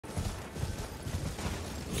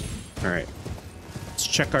All right. Let's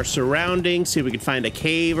check our surroundings, see if we can find a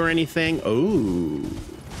cave or anything. Oh,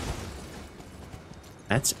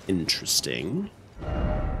 that's interesting.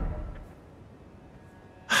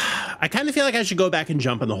 I kind of feel like I should go back and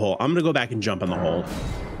jump in the hole. I'm gonna go back and jump in the hole.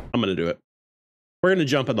 I'm gonna do it. We're gonna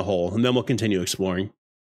jump in the hole and then we'll continue exploring.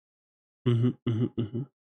 If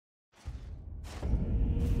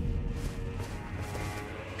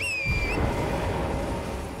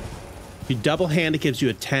you double hand, it gives you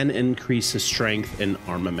a 10 increase of strength and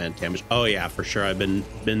armament damage. Oh yeah, for sure. I've been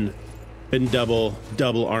double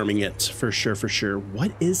arming it for sure, for sure.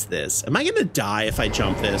 What is this? Am I gonna die if I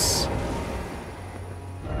jump this?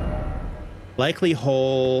 Likely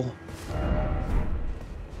hole.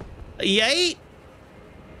 Yay!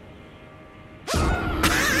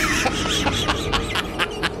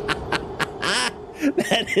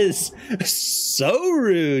 That is so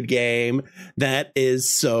rude, game. That is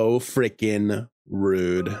so freaking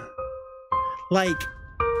rude. Like,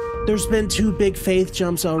 there's been 2 big faith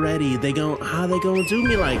jumps already. How they gonna do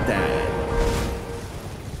me like that?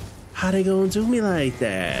 How they gonna do me like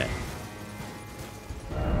that?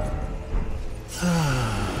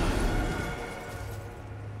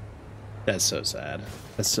 That's so sad.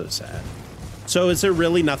 That's so sad. So is there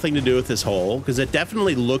really nothing to do with this hole? Because it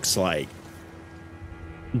definitely looks like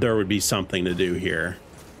there would be something to do here.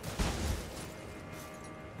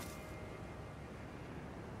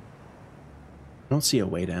 I don't see a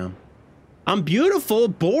way down. I'm beautiful,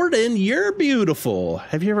 Borden. You're beautiful.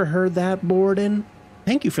 Have you ever heard that, Borden?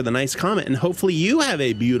 Thank you for the nice comment, and hopefully you have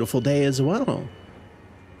a beautiful day as well.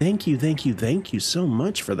 Thank you, thank you, thank you so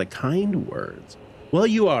much for the kind words. Well,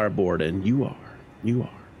 you are, Borden. You are. You are.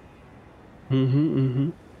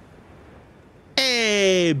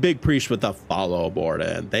 Hey, Big Priest with the follow,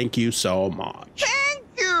 Borden. Thank you so much. Thank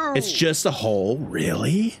you. It's just a hole,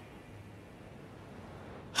 really?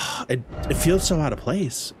 It feels so out of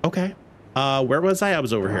place. Okay. Where was I? I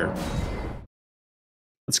was over here.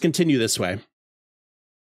 Let's continue this way.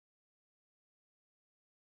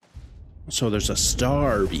 So there's a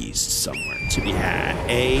star beast somewhere to be had.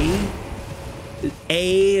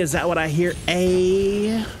 Is that what I hear?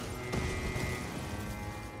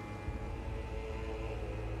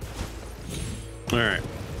 All right.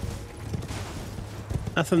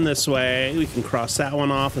 Nothing this way. We can cross that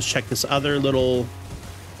one off. Let's check this other little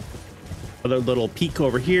peak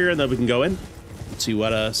over here, and then we can go in.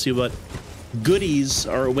 Let's see what goodies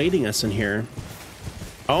are awaiting us in here.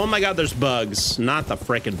 Oh my God, there's bugs. Not the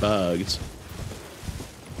frickin' bugs.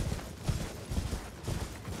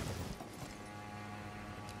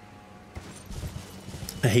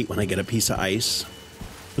 I hate when I get a piece of ice.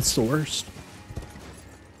 It's the worst.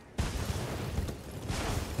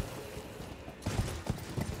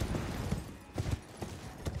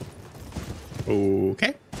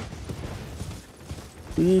 Okay.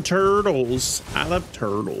 Turtles. I love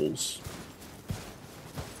turtles.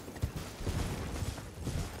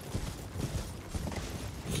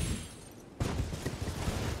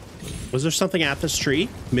 Was there something at this tree?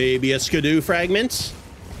 Maybe a skidoo fragment?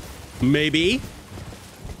 Maybe.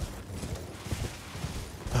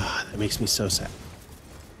 Ah, that makes me so sad.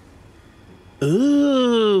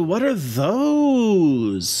 Ooh, what are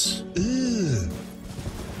those? Ugh.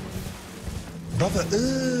 Brother,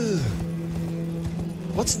 ugh.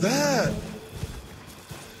 What's that?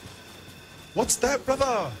 What's that,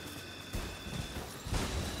 brother?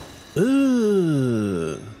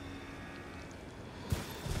 Ooh.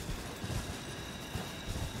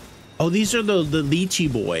 Oh, these are the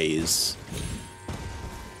lychee boys.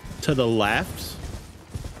 To the left.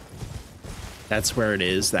 That's where it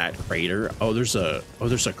is, that crater. Oh, there's a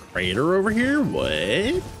crater over here?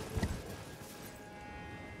 What?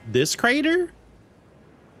 This crater?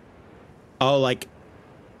 Oh, like,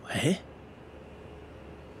 what?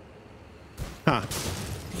 Huh.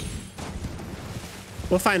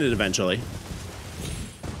 We'll find it eventually.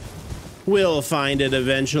 We'll find it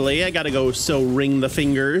eventually. I gotta go ring the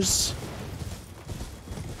fingers.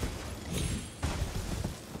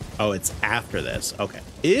 Oh, it's after this. Okay.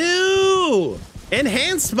 Ew!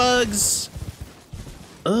 Enhanced bugs!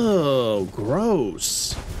 Oh,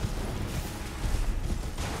 gross.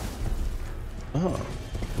 Oh.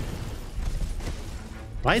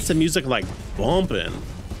 Why is the music like bumping?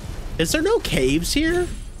 Is there no caves here?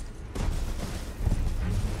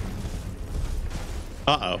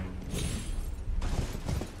 Uh-oh.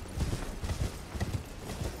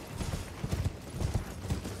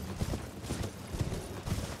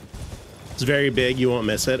 It's very big. You won't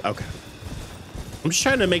miss it. Okay. I'm just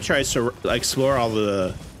trying to make sure I explore all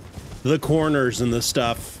the corners and the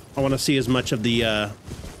stuff. I want to see as much of the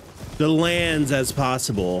lands as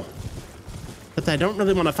possible. But I don't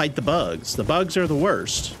really want to fight the bugs. The bugs are the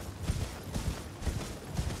worst.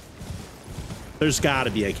 There's got to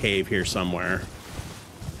be a cave here somewhere.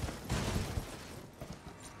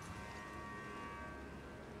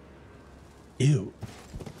 Ew.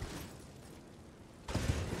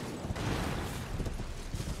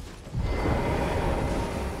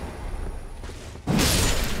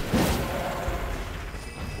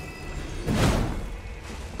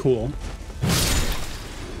 Cool.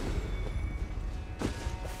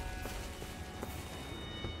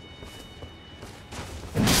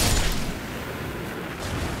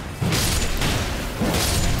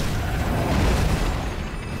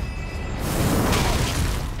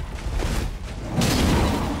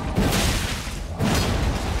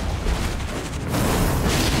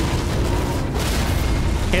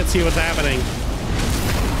 Can't see what's happening.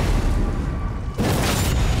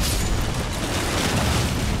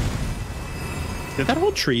 Did that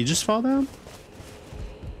whole tree just fall down?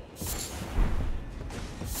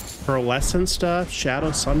 Pearlescent stuff,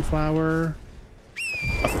 shadow sunflower,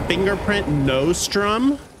 a fingerprint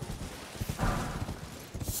nostrum.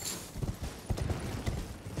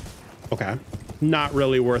 Okay, not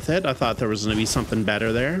really worth it. I thought there was going to be something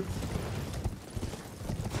better there.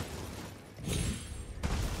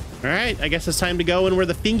 All right, I guess it's time to go in where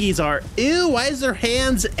the fingies are. Ew, why is there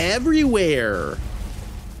hands everywhere?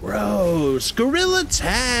 Gross. Gorilla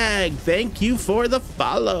Tag, thank you for the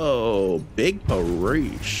follow. Big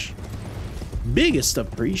Parish. Biggest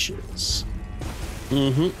appreciations.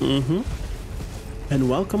 And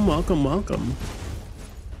welcome, welcome, welcome.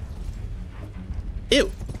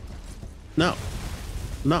 Ew. No.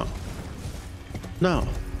 No. No.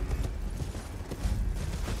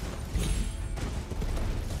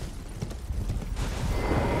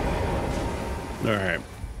 All right.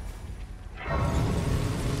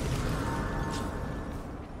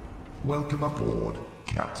 Welcome aboard,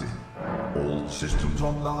 Captain. All systems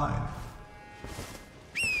online.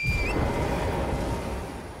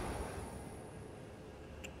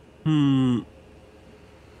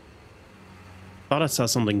 Thought I saw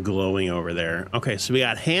something glowing over there. Okay, so we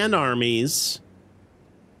got hand armies.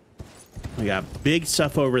 We got big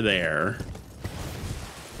stuff over there.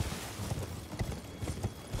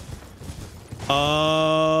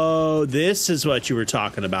 Oh, this is what you were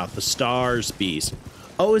talking about, the stars beast.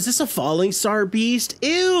 Oh, is this a falling star beast?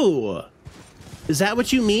 Ew. Is that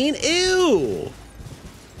what you mean? Ew.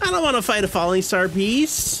 I don't want to fight a falling star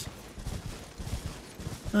beast.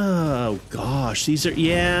 Oh, gosh. These are,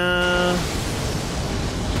 yeah.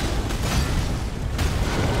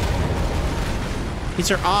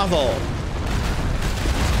 These are awful.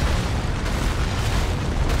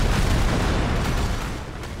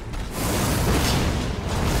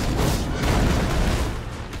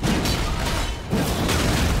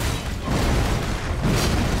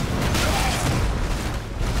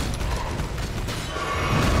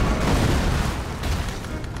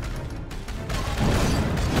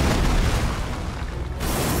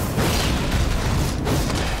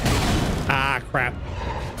 Crap.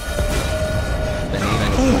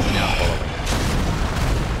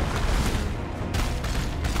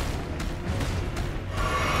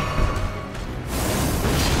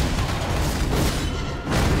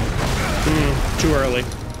 Too early.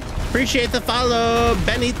 Appreciate the follow,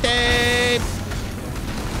 Benite.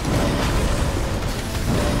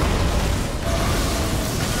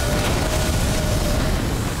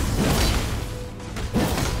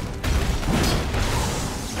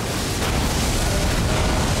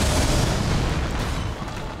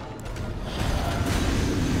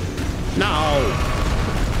 No.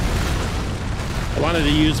 I wanted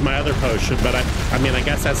to use my other potion, but I mean, I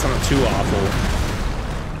guess that's not too awful.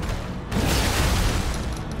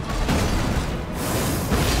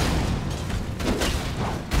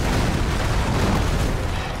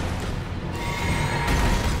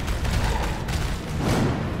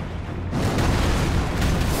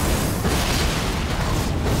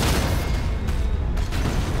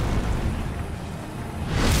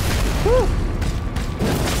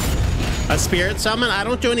 Spirit summon? I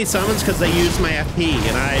don't do any summons because they use my FP,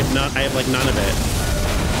 and I have like none of it.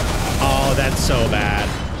 Oh, that's so bad.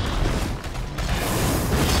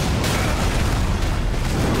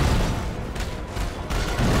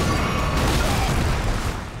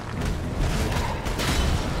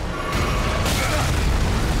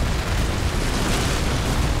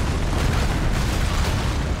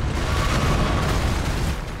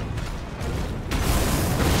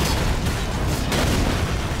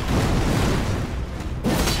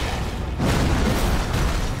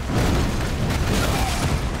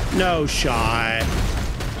 No shot.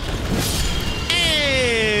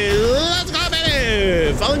 Hey, let's go, baby!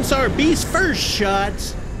 FALLINGSTAR Beast first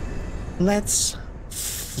shot. Let's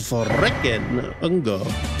frickin' go.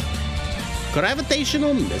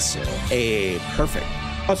 Gravitational missile. Perfect.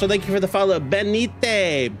 Also, thank you for the follow,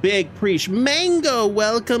 Benite, Big Preach, Mango.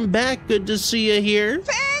 Welcome back. Good to see you here.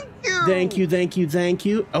 Thank you, thank you, thank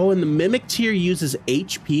you. Oh, and the Mimic tier uses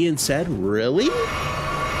HP instead. Really?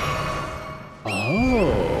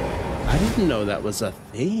 Oh, I didn't know that was a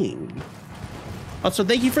thing. Also,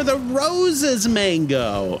 thank you for the roses,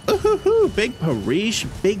 Mango. Ooh, big Parish,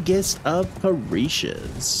 biggest of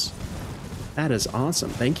Parishes. That is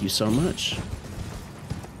awesome. Thank you so much.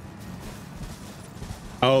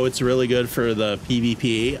 Oh, it's really good for the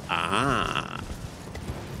PvP. Ah,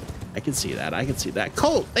 I can see that. I can see that.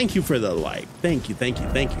 Colt, thank you for the like. Thank you, thank you,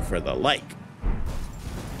 thank you for the like.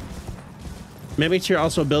 Maybe to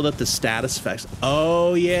also build up the status effects.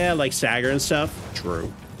 Oh yeah, like stagger and stuff.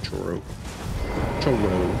 True, true.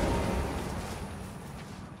 True.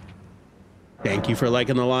 Thank you for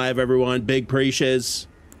liking the live, everyone. Big precious.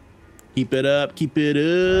 Keep it up. Keep it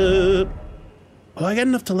up. Oh, I got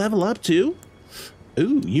enough to level up too.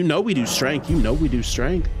 Ooh, you know we do strength. You know we do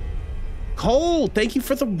strength. Cole, thank you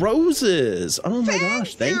for the roses. Oh my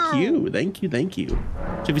gosh, thank you. Thank you, thank you.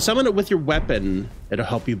 So if you summon it with your weapon, it'll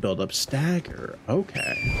help you build up stagger.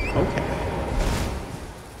 Okay, okay.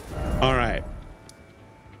 All right.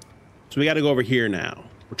 So we got to go over here now.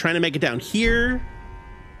 We're trying to make it down here.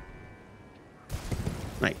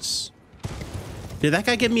 Nice. Did that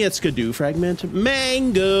guy give me a skidoo fragment?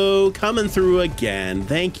 Mango coming through again.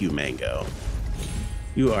 Thank you, Mango.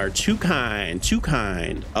 You are too kind, too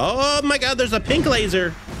kind. Oh my God, there's a pink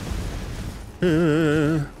laser.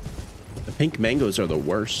 The pink mangoes are the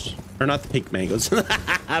worst. Or not the pink mangoes.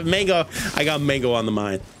 Mango, I got mango on the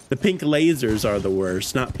mind. The pink lasers are the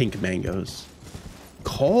worst, not pink mangoes.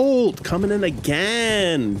 Colt coming in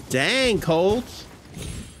again. Dang, Colt.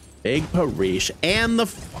 Big Parish and the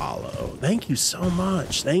follow. Thank you so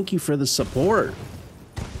much. Thank you for the support.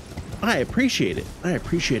 I appreciate it. I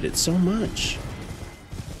appreciate it so much.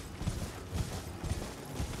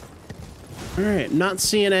 All right, not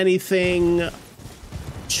seeing anything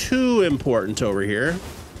too important over here.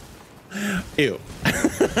 Ew.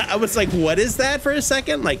 I was like, what is that for a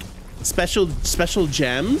second? Like special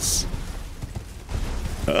gems?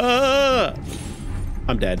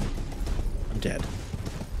 I'm dead. I'm dead.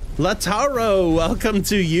 Lataro, welcome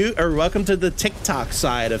to you, or welcome to the TikTok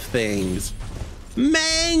side of things.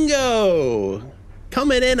 Mango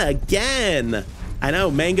coming in again. I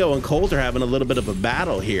know Mango and Colt are having a little bit of a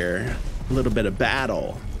battle here. A little bit of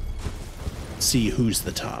battle. See who's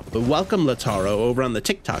the top. But welcome, Lataro, over on the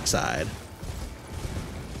TikTok side.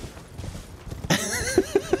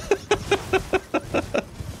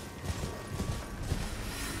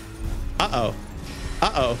 Uh-oh.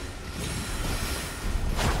 Uh-oh.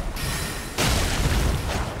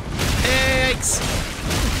 Yikes.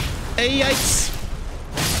 Hey, yikes.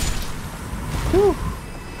 Whew.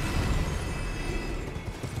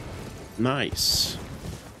 Nice.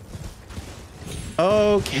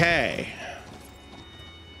 Okay.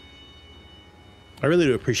 I really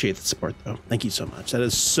do appreciate the support, though. Thank you so much. That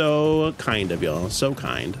is so kind of y'all. So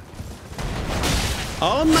kind.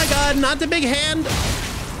 Oh my God, not the big hand.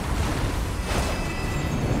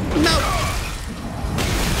 No.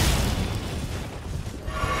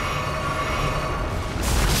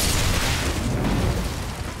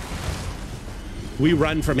 We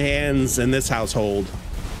run from hands in this household.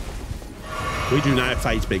 We do not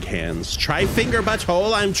fight big hands. Try finger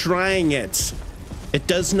butthole. I'm trying it. It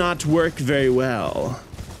does not work very well.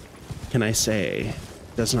 Can I say?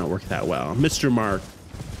 It does not work that well. Mr. Mark,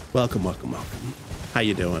 welcome, welcome, welcome. How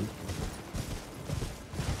you doing?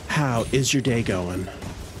 How is your day going?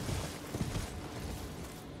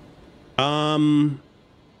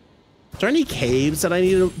 Is there any caves that I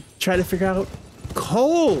need to try to figure out?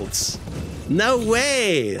 Colt! No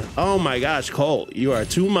way! Oh my gosh, Colt, you are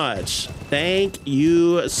too much. Thank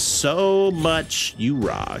you so much. You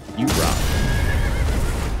rock. You rock.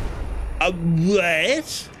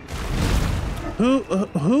 What? Who?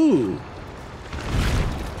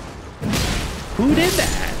 Who did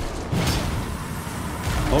that?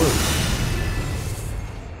 Oh.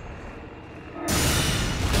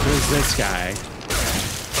 Who's this guy?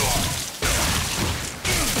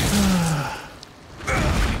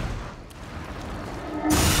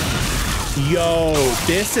 Yo,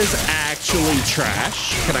 this is actually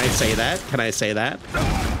trash. Can I say that? Can I say that?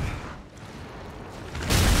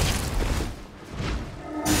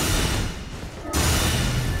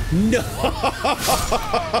 No.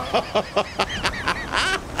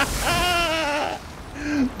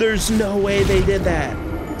 There's no way they did that.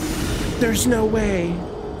 There's no way.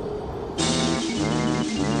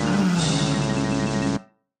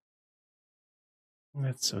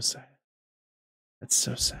 That's so sad. That's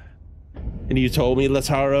so sad. And you told me,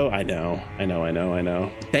 Lataro. I know.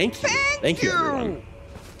 Thank you. Thank you, everyone.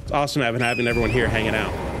 It's awesome having everyone here hanging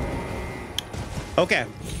out. Okay,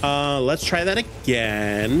 let's try that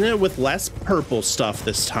again with less purple stuff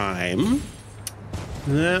this time.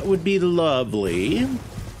 That would be lovely.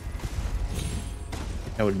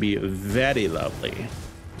 That would be very lovely.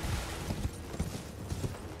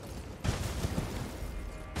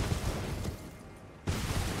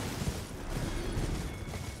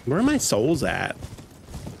 Where are my souls at?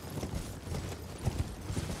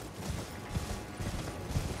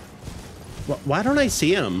 Why don't I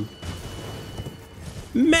see them?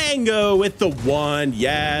 Mango with the 1.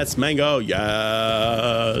 Yes, Mango.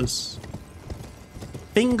 Yes.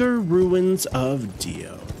 Finger Ruins of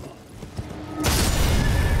Dio.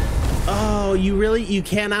 Oh, you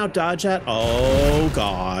can't out dodge that? Oh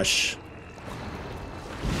gosh.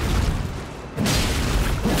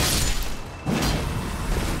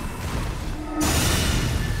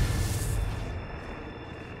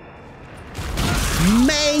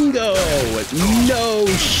 Mango! No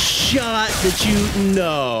shot that you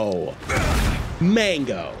know.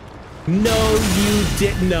 Mango. No, you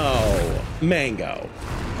didn't. No. Mango.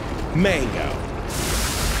 Mango.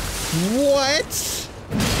 What?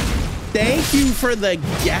 Thank you for the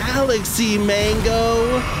galaxy,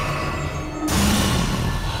 Mango.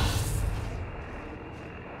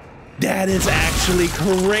 That is actually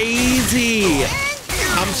crazy.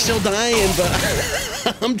 I'm still dying,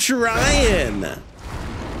 but I'm trying.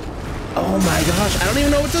 Oh my gosh, I don't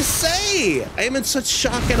even know what to say. I am in such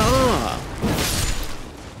shock and awe.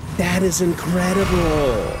 That is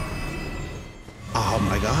incredible. Oh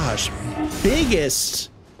my gosh.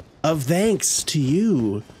 Biggest of thanks to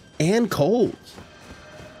you and Colt.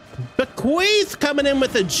 Bequeath coming in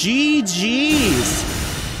with a GG's.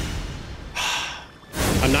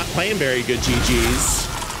 I'm not playing very good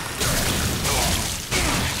GG's.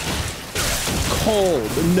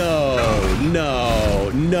 Cold. No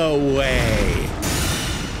way.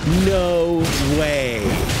 No way.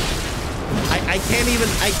 I can't even,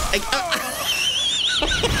 I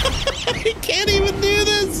can't even do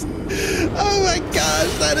this. Oh my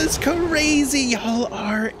gosh, that is crazy. Y'all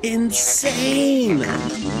are insane.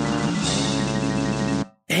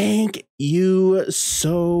 Thank you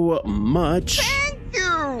so much. Thank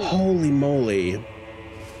you. Holy moly.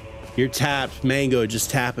 You're tapped, Mango, just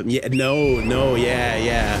tap him. Yeah, no,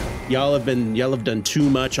 yeah. Y'all have done too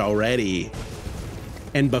much already.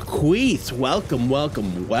 And Bequeath, welcome.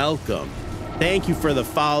 Thank you for the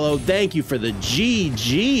follow. Thank you for the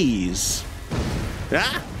GGs.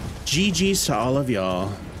 Ah, GGs to all of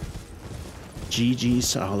y'all.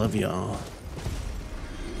 GGs to all of y'all.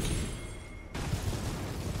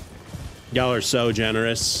 Y'all are so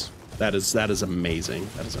generous. That is amazing.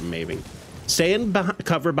 That is amazing. Stay in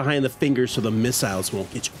cover behind the fingers so the missiles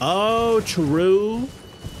won't get you. Oh, true.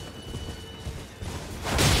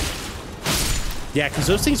 Yeah, because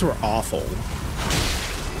those things were awful.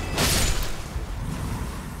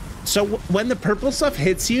 So when the purple stuff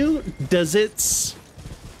hits you, does it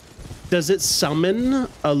summon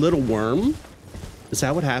a little worm? Is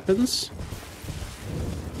that what happens?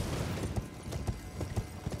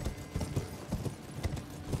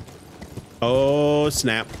 Oh,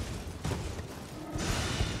 snap.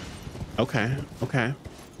 Okay.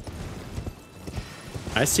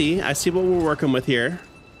 I see what we're working with here.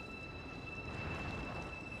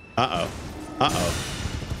 Uh-oh.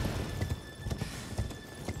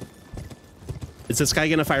 Is this guy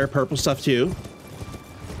gonna fire purple stuff too?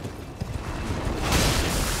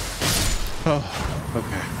 Oh,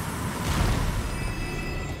 okay.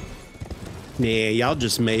 Yeah, y'all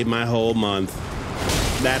just made my whole month.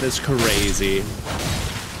 That is crazy.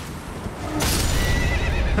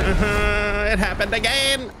 It happened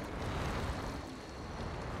again.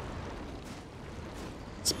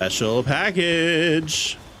 Special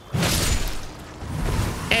package.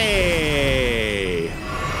 Hey.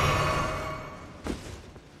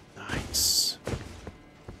 Nice.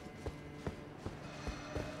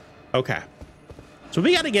 Okay. So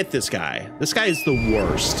we got to get this guy. This guy is the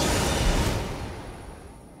worst.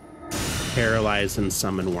 Paralyzed and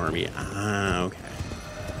summon wormy. Ah, okay.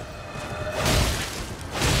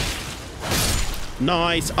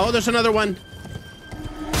 Nice. Oh, there's another one.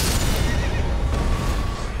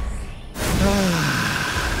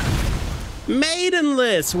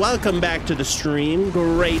 Maidenless, welcome back to the stream.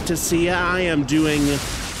 Great to see you. I am doing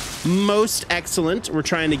most excellent. We're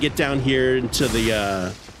trying to get down here into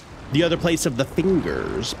the other place of the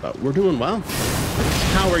fingers, but we're doing well.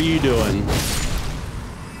 How are you doing?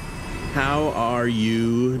 How are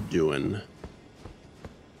you doing?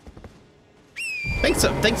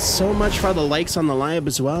 Thanks so much for the likes on the live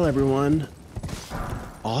as well, everyone.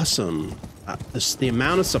 Awesome. The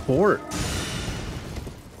amount of support.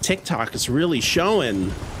 TikTok is really showing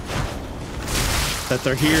that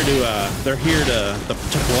they're here to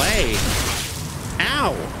play.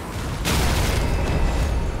 Ow.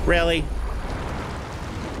 Really?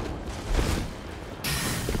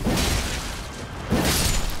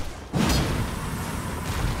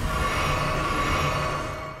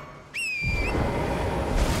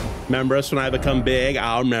 Remember us when I become big?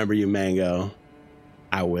 I'll remember you, Mango.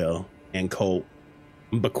 I will. And Colt,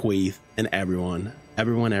 Bequeath, and everyone.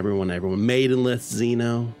 Maidenless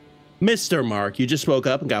Zeno. Mr. Mark, you just woke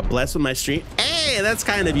up and got blessed with my stream. Hey, that's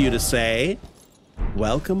kind of you to say.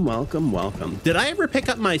 Welcome, welcome, welcome. Did I ever pick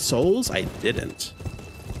up my souls? I didn't.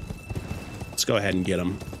 Let's go ahead and get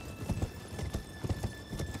them.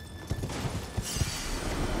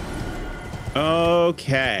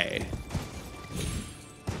 Okay.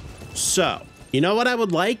 So, you know what I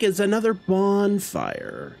would like is another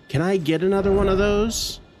bonfire. Can I get another one of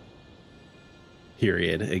those?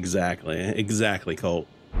 Period. Exactly, Colt.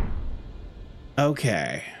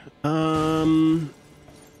 Okay. I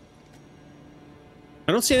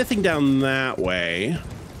don't see anything down that way.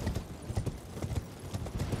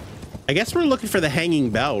 I guess we're looking for the hanging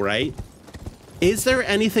bell, right? Is there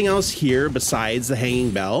anything else here besides the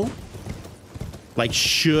hanging bell? Like,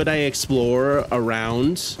 should I explore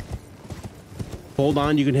around? Hold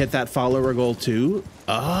on, you can hit that follower goal too.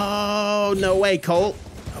 Oh, no way, Colt.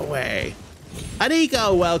 No way.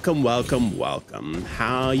 Adiko, welcome, welcome, welcome.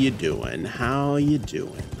 How you doing? How you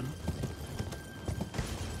doing?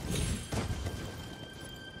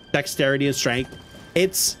 Dexterity and strength.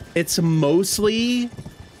 It's mostly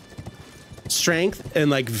strength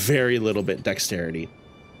and like very little bit dexterity.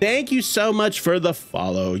 Thank you so much for the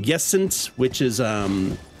follow. Yesent, which is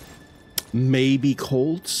maybe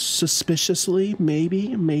Colt suspiciously,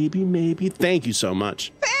 maybe. Thank you so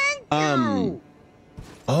much. Thank you.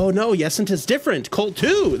 Oh no, Yesent is different. Colt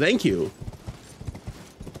too. Thank you.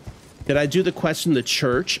 Did I do the quest in the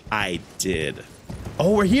church? I did.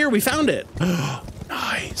 Oh, we're here. We found it.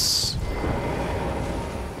 Nice.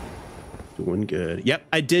 Doing good. Yep,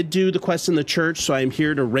 I did do the quest in the church, so I'm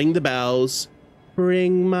here to ring the bells.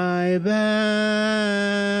 Ring my bell.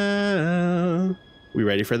 We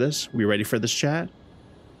ready for this? We ready for this, chat?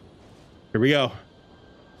 Here we go.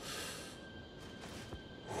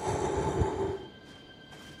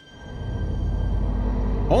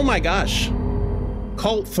 Oh my gosh.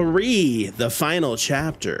 Cult 3, the final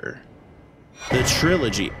chapter. The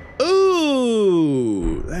trilogy.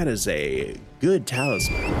 Ooh, that is a good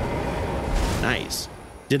talisman. Nice.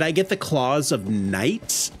 Did I get the Claws of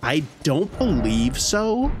Night? I don't believe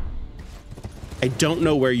so. I don't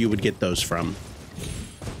know where you would get those from.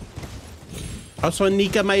 Also,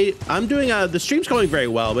 Nika, I'm doing the stream's going very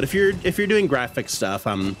well, but if you're doing graphic stuff,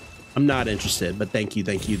 I'm not interested. But thank you.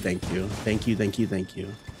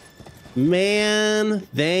 Man,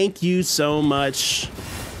 thank you so much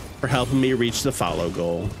for helping me reach the follow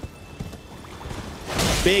goal.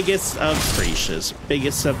 Biggest of precious.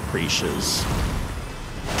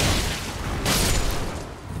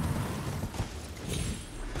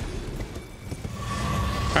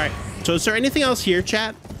 All right, so is there anything else here,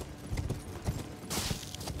 chat?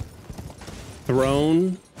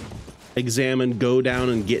 Throne, examine, go down,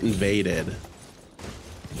 and get invaded.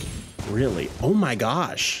 Really? Oh my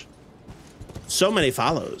gosh. So many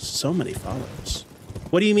follows.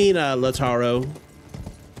 What do you mean, Lataro?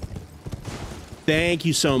 Thank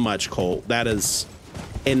you so much, Colt. That is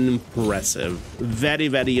impressive. Very,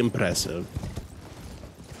 very impressive.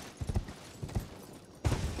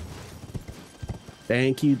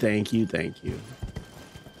 Thank you.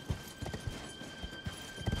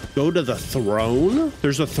 Go to the throne?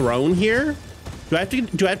 There's a throne here? Do I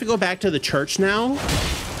have to go back to the church now?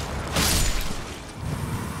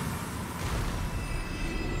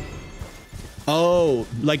 Oh,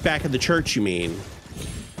 like back at the church, you mean?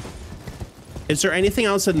 Is there anything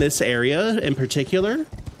else in this area in particular?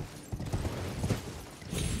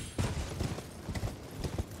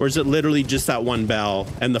 Or is it literally just that one bell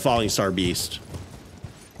and the falling star beast?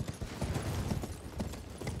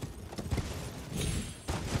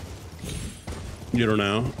 You don't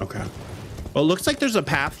know? Okay. Well, it looks like there's a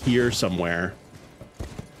path here somewhere.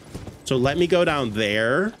 So let me go down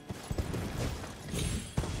there.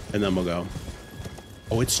 And then we'll go.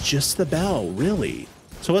 Oh, it's just the bell, really?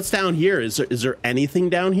 So what's down here? Is there anything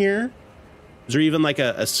down here? Is there even like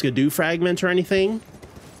a skidoo fragment or anything?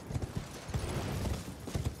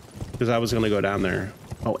 Because I was gonna go down there.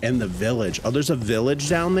 Oh, and the village. Oh, there's a village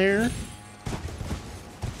down there?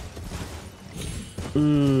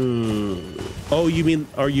 Oh, you mean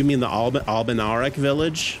the Albanarek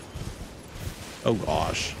village? Oh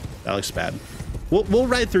gosh, that looks bad. We'll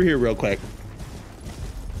ride through here real quick.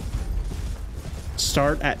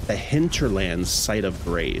 Start at the Hinterlands Site of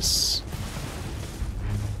Grace.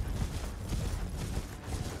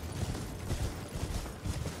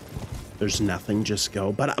 There's nothing, just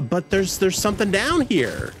go. But there's something down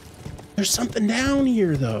here. There's something down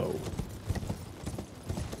here though.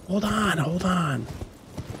 Hold on, hold on.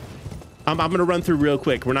 I'm gonna run through real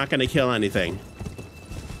quick. We're not gonna kill anything.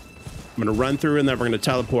 I'm gonna run through and then we're gonna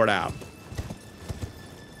teleport out.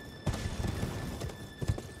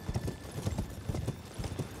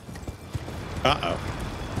 Uh-oh.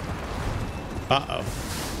 Uh-oh.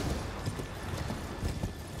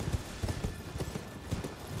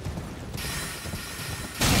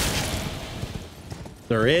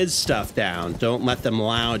 There is stuff down. Don't let them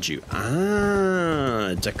loud you.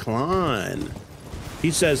 Ah, decline.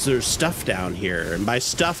 He says there's stuff down here. And by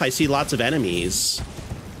stuff, I see lots of enemies.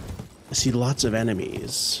 I see lots of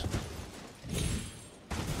enemies.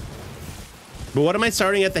 But what am I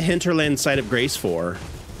starting at the Hinterland Site of Grace for?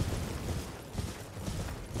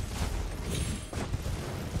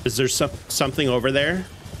 Is there something over there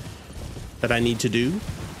that I need to do?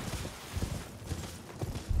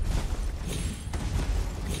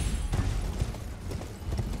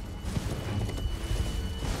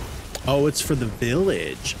 Oh, it's for the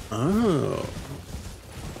village. Oh.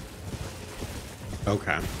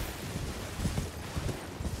 Okay.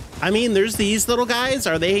 I mean, there's these little guys.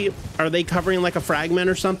 Are they covering like a fragment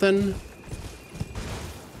or something?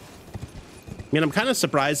 I mean, I'm kind of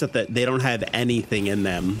surprised that they don't have anything in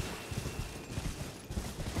them.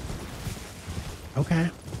 Okay.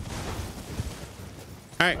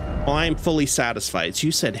 All right. Well, I'm fully satisfied. So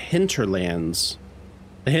you said Hinterlands.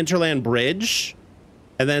 The Hinterland Bridge?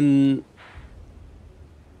 And then...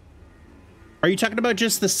 Are you talking about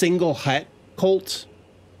just the single hut, Colt?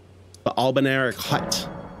 The Albanaric hut?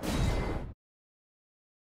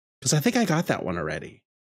 Because I think I got that one already.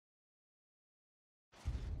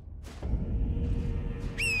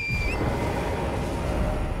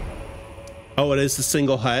 Oh, it is the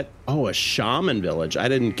single hut. Oh, a shaman village. I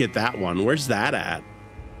didn't get that one. Where's that at?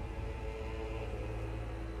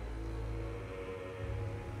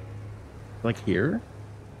 Like here?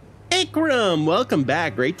 Ikram, welcome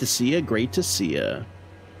back. Great to see you. Great to see you.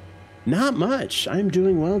 Not much. I'm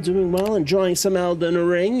doing well, enjoying some Elden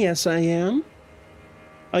Ring. Yes, I am.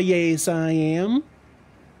 Oh, yes, I am.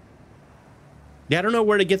 Yeah, I don't know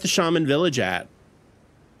where to get the shaman village at.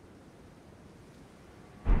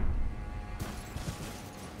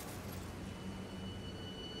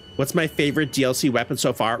 What's my favorite DLC weapon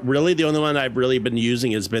so far? Really, the only one I've really been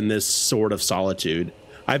using has been this Sword of Solitude.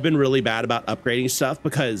 I've been really bad about upgrading stuff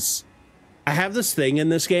because I have this thing in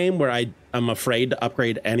this game where I'm afraid to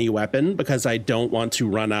upgrade any weapon because I don't want to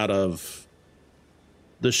run out of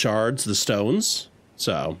the shards, the stones.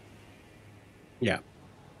 So, yeah.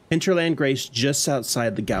 Hinterland Grace just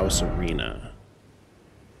outside the Gauss Arena.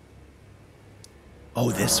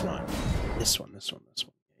 Oh, this one. This one.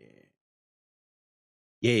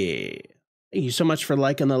 Yeah. Thank you so much for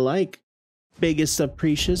liking the like. Biggest of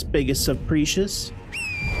precious.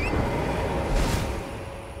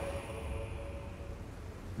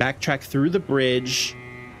 Backtrack through the bridge,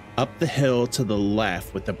 up the hill to the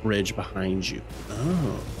left with the bridge behind you.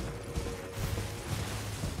 Oh.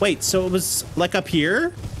 Wait, so it was like up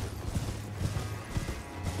here?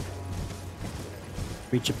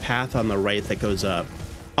 Reach a path on the right that goes up.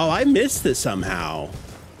 Oh, I missed this somehow.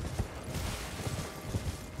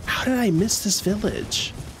 How did I miss this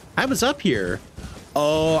village? I was up here.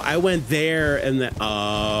 Oh, I went there and then,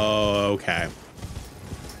 oh, okay.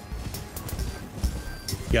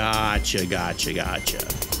 Gotcha.